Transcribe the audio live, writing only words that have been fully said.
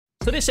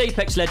So this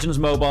Apex Legends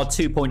Mobile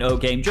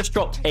 2.0 game just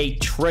dropped a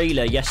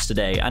trailer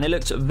yesterday, and it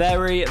looks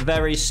very,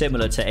 very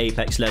similar to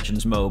Apex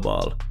Legends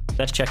Mobile.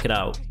 Let's check it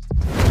out.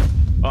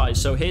 Alright,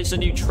 so here's the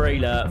new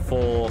trailer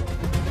for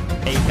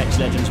Apex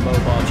Legends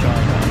Mobile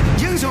China.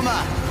 英雄们，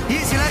一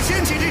起来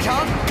掀起这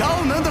场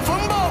高能的风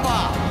暴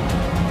吧!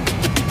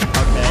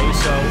 Okay,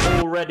 so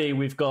already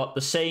we've got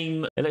the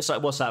same... It looks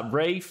like, what's that,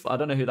 Wraith? I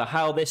don't know who the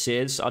hell this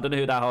is. I don't know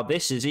who the hell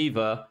this is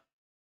either.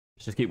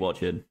 Let's just keep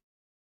watching.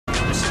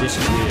 This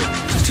is weird.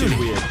 This is too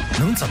weird.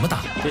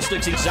 This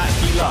looks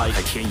exactly like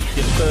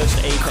the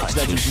first Apex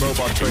Legends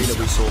Mobile trailer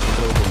we saw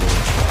for global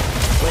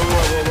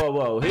launch.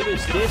 Whoa. Who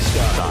is this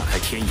guy?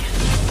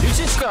 Who's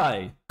this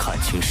guy?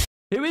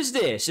 Who is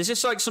this? Is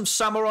this like some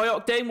Samurai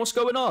Octane? What's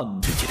going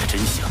on?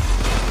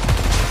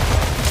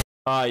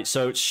 Alright,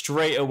 so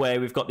straight away,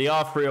 we've got the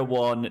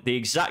R301, the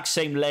exact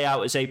same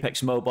layout as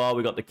Apex Mobile.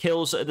 We've got the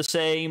kills that are the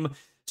same.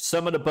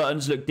 Some of the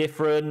buttons look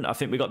different. I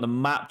think we got the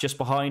map just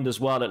behind as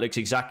well. It looks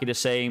exactly the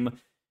same.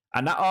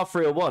 And that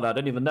R301, I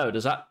don't even know.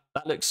 Does that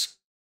looks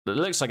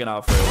like an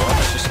R301.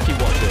 Let's just keep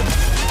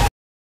watching.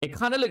 It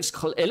kind of looks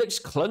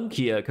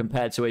clunkier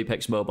compared to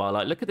Apex Mobile.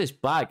 Like, look at this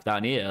bag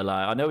down here.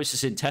 Like, I know it's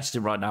just in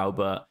testing right now,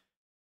 but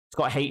it's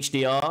got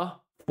HDR,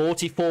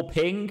 44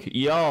 ping.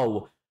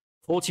 Yo,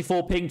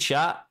 44 ping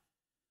chat.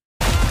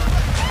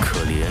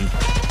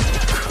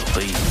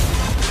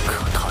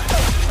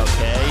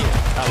 Okay,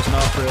 that was an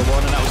R301,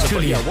 and that was a...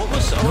 Yeah, what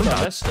was... Hold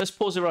on, let's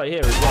pause it right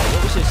here as well.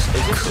 What was this?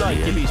 Is this like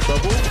Gibby's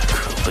bubble?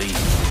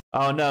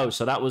 Oh no,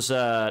 so that was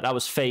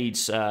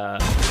Fade's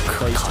tactical.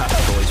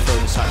 He's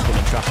throwing his tactical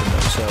and trapping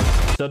them.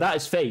 So that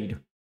is Fade. If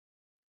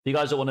you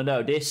guys don't want to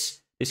know,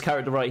 this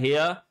character right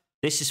here,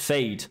 this is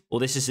Fade, or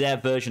this is their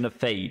version of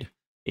Fade.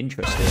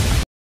 Interesting.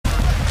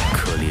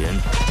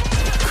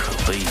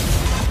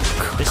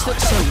 This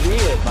looks so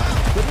weird,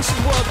 man. But this is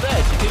World's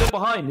Edge. If you look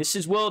behind, this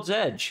is World's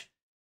Edge.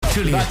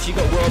 We've actually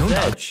got World's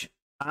Edge.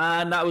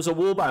 And that was a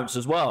wall bounce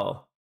as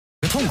well.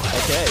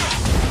 Okay.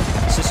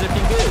 This is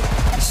looking good.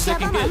 This is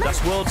looking good.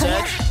 That's World's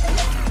Edge.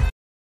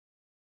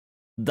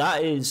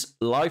 That is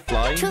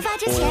Lifeline,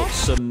 or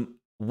some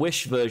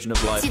Wish version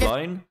of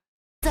Lifeline.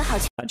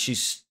 And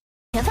she's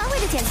got a...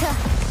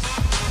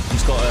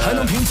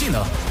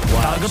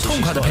 Wow, so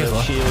she's got a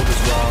shield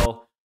as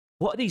well.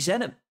 What are these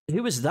enemies?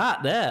 Who is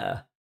that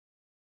there?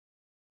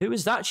 Who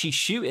is that she's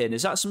shooting?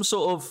 Is that some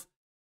sort of...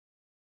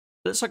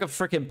 That's like a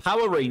freaking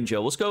Power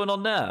Ranger. What's going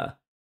on there?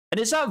 And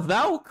is that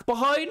Valk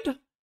behind?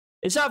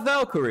 Is that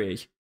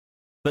Valkyrie?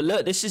 But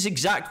look, this is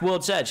exact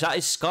World's Edge. That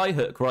is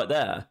Skyhook right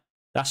there.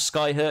 That's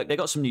Skyhook. They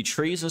got some new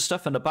trees and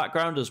stuff in the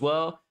background as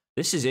well.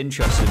 This is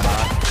interesting,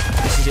 man.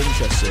 This is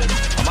interesting.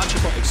 I'm actually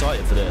quite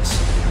excited for this.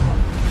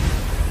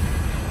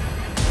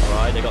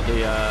 Alright, they got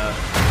the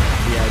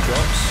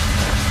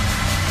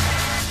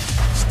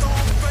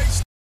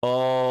airdrops.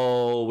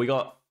 Oh, we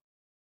got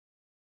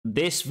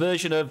this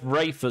version of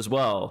Wraith as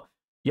well.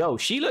 Yo,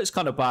 she looks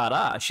kind of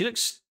badass. She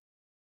looks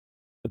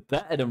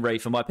better than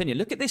Wraith, in my opinion.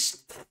 Look at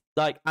this,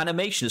 like,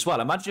 animation as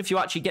well. Imagine if you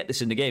actually get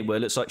this in the game where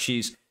it looks like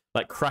she's,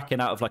 like, cracking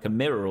out of, like, a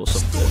mirror or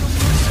something.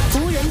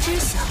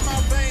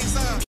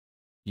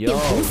 Yo,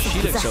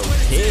 she looks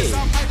okay.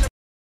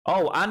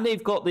 Oh, and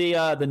they've got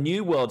the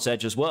new World's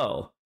Edge as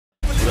well.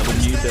 They've got the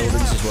new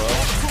buildings as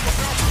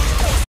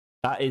well.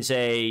 That is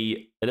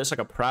it looks like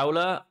a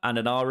Prowler and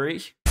an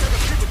RE.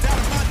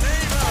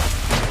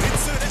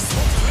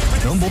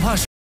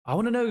 I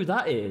want to know who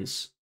that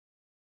is.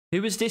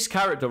 Who is this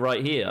character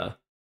right here?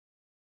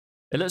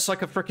 It looks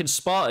like a freaking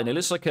Spartan. It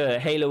looks like a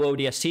Halo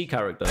ODST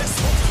character.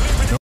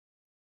 Okay,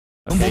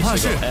 so they got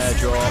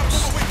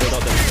airdrops. They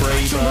got the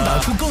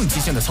Kraber.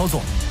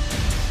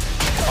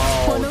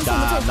 Oh,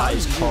 damn, that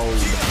is cold.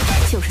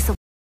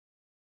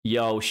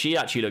 Yo, she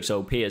actually looks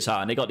OP as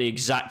hell. And they got the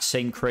exact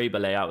same Kraber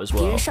layout as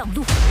well.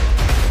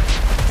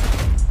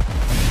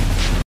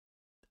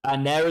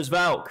 And there is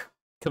Valk.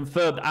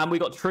 Confirmed. And we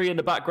got Tree in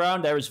the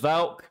background. There is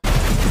Valk.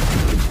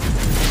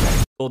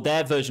 Or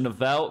their version of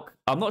Valk.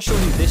 I'm not sure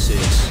who this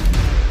is.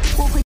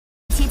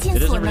 It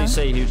doesn't really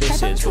say who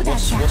this is, but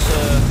what's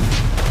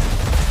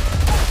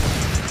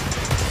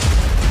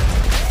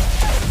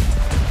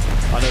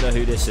I don't know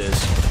who this is.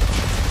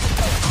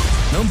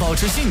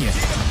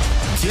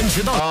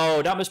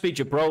 Oh, that must be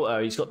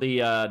Gibraltar. He's got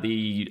the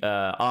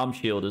arm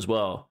shield as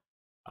well.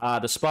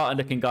 The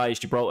Spartan-looking guy is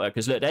Gibraltar,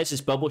 because look, there's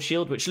this bubble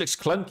shield, which looks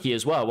clunky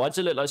as well. Why does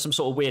it look like some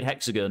sort of weird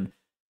hexagon?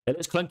 It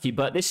looks clunky,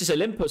 but this is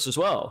Olympus as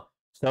well.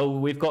 So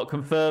we've got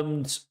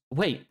confirmed...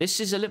 Wait, this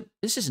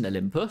isn't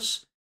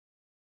Olympus.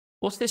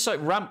 What's this, like,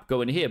 ramp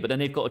going here? But then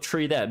they've got a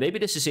tree there. Maybe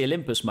this is the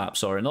Olympus map,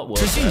 sorry, not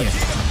World's Edge.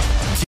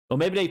 Or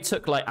maybe they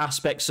took, like,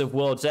 aspects of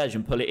World's Edge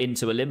and put it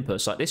into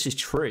Olympus. Like, this is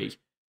Tree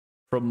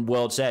from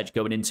World's Edge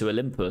going into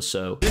Olympus,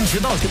 so... It's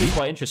going to be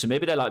quite interesting.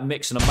 Maybe they're, like,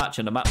 mixing and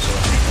matching the maps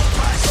around.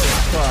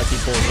 I'll keep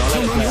pausing. I'll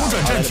let it play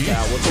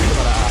out. We'll talk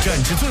about that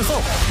after.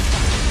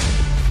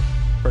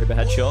 Kraber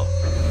headshot.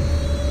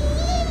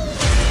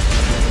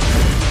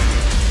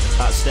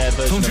 That's their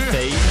version of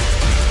Fade.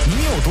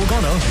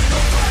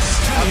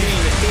 I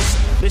mean,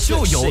 this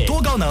looks sick.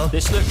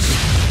 This looks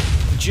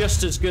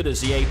just as good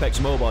as the Apex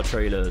Mobile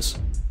trailers.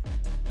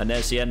 And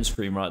there's the end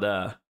screen right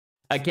there.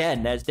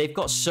 Again, they've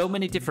got so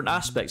many different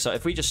aspects. Like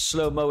if we just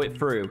slow-mo it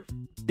through,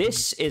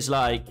 this is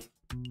like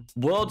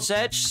World's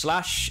Edge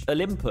 /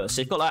 Olympus.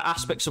 They've got like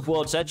aspects of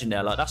World's Edge in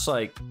there. Like that's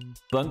like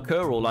bunker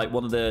or like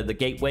one of the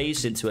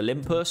gateways into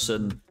Olympus.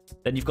 And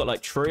then you've got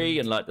like tree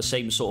and like the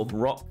same sort of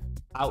rock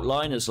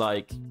outline as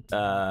like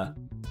the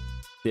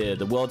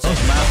World's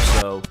Edge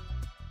map. So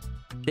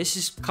this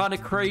is kind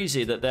of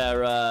crazy that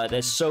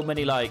there's so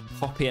many like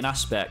copying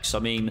aspects. I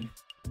mean,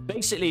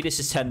 basically this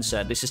is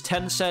Tencent. This is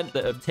Tencent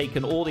that have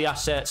taken all the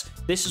assets.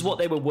 This is what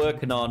they were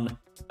working on,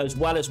 as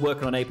well as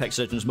working on Apex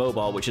Legends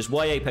Mobile, which is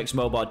why Apex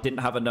Mobile didn't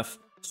have enough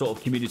sort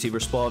of community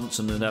response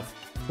and enough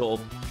sort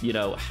of, you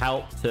know,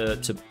 help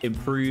to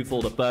improve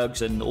all the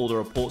bugs and all the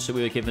reports that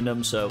we were giving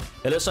them. So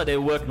it looks like they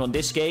were working on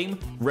this game,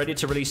 ready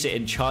to release it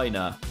in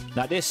China.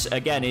 Now this,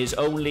 again, is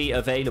only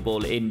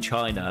available in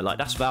China. Like,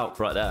 that's Valk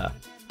right there.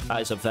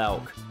 That is a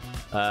Valk.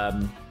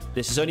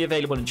 This is only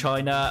available in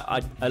China.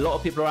 A lot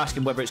of people are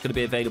asking whether it's going to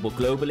be available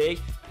globally.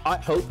 I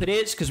hope it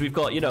is, because we've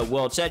got, you know,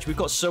 World's Edge. We've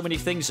got so many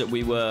things that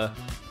we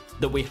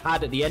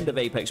had at the end of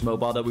Apex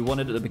Mobile that we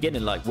wanted at the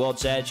beginning, like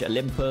World's Edge,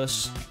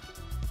 Olympus.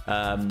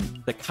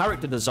 The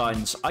character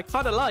designs I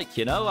kind of like,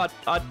 you know.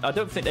 I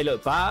don't think they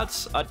look bad.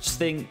 I just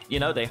think, you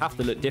know, they have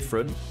to look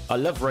different. I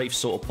love Wraith's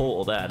sort of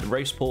portal there. The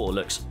Wraith's portal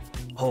looks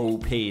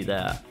OP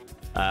there.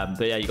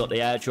 But yeah, you got the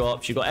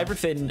airdrops, you got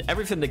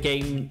everything the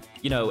game,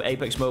 you know,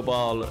 Apex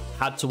Mobile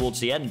had towards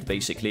the end,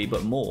 basically,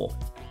 but more.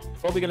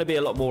 Probably going to be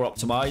a lot more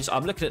optimized.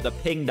 I'm looking at the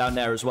ping down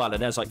there as well,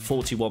 and there's like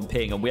 41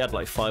 ping, and we had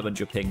like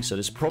 500 ping, so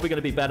this is probably going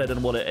to be better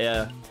than what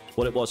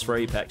it was for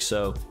Apex.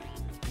 So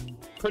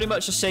pretty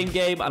much the same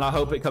game, and I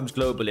hope it comes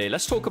globally.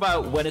 Let's talk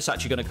about when it's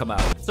actually going to come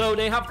out. So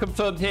they have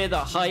confirmed here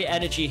that High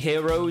Energy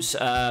Heroes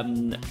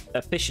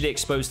officially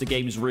exposed the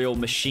game's real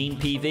machine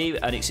PV,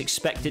 and it's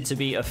expected to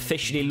be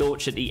officially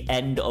launched at the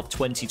end of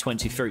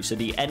 2023, so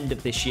the end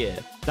of this year.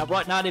 Now,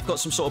 right now, they've got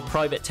some sort of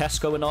private tests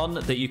going on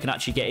that you can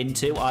actually get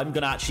into. I'm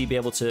going to actually be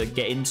able to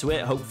get into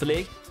it,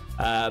 hopefully.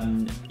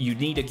 You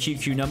need a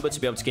QQ number to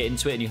be able to get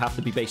into it, and you have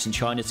to be based in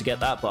China to get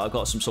that, but I've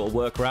got some sort of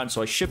workaround,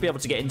 so I should be able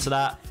to get into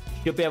that.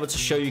 You'll be able to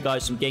show you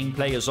guys some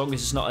gameplay, as long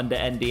as it's not under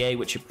NDA,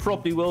 which it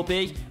probably will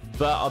be,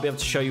 but I'll be able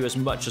to show you as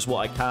much as what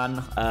I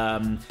can.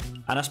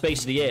 And that's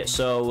basically it.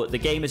 So the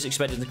game is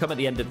expected to come at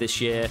the end of this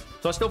year.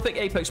 So I still think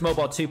Apex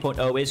Mobile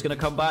 2.0 is going to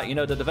come back. You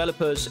know, the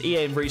developers,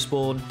 EA and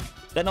Respawn,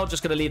 they're not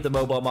just going to leave the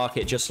mobile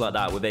market just like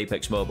that with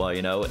Apex Mobile,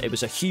 you know. It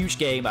was a huge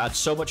game. I had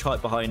so much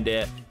hype behind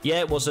it.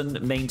 Yeah, it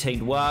wasn't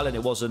maintained well and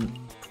it wasn't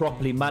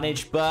properly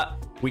managed, but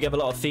we gave a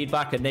lot of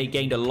feedback, and they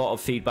gained a lot of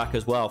feedback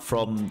as well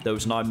from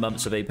those 9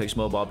 months of Apex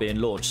Mobile being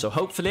launched. So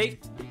hopefully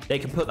they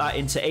can put that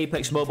into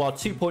Apex Mobile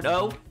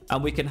 2.0,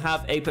 and we can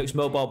have Apex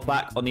Mobile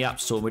back on the App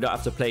Store. We don't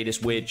have to play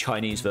this weird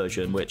Chinese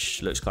version,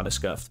 which looks kind of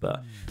scuffed,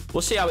 but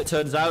we'll see how it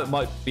turns out. It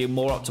might be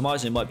more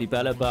optimized, it might be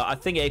better, but I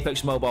think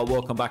Apex Mobile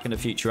will come back in the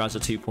future as a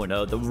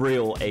 2.0, the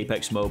real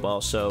Apex Mobile.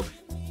 So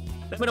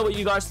let me know what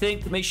you guys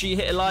think. Make sure you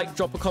hit a like,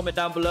 drop a comment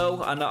down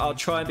below, and I'll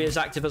try and be as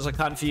active as I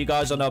can for you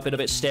guys. I know I've been a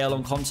bit stale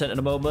on content at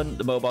the moment.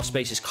 The mobile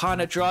space is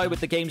kind of dry with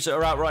the games that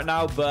are out right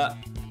now, but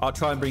I'll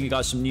try and bring you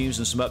guys some news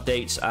and some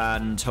updates,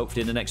 and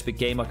hopefully in the next big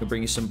game I can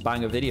bring you some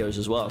banger videos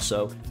as well.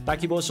 So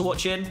thank you boys for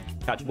watching.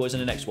 Catch you boys in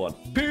the next one.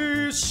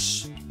 Peace!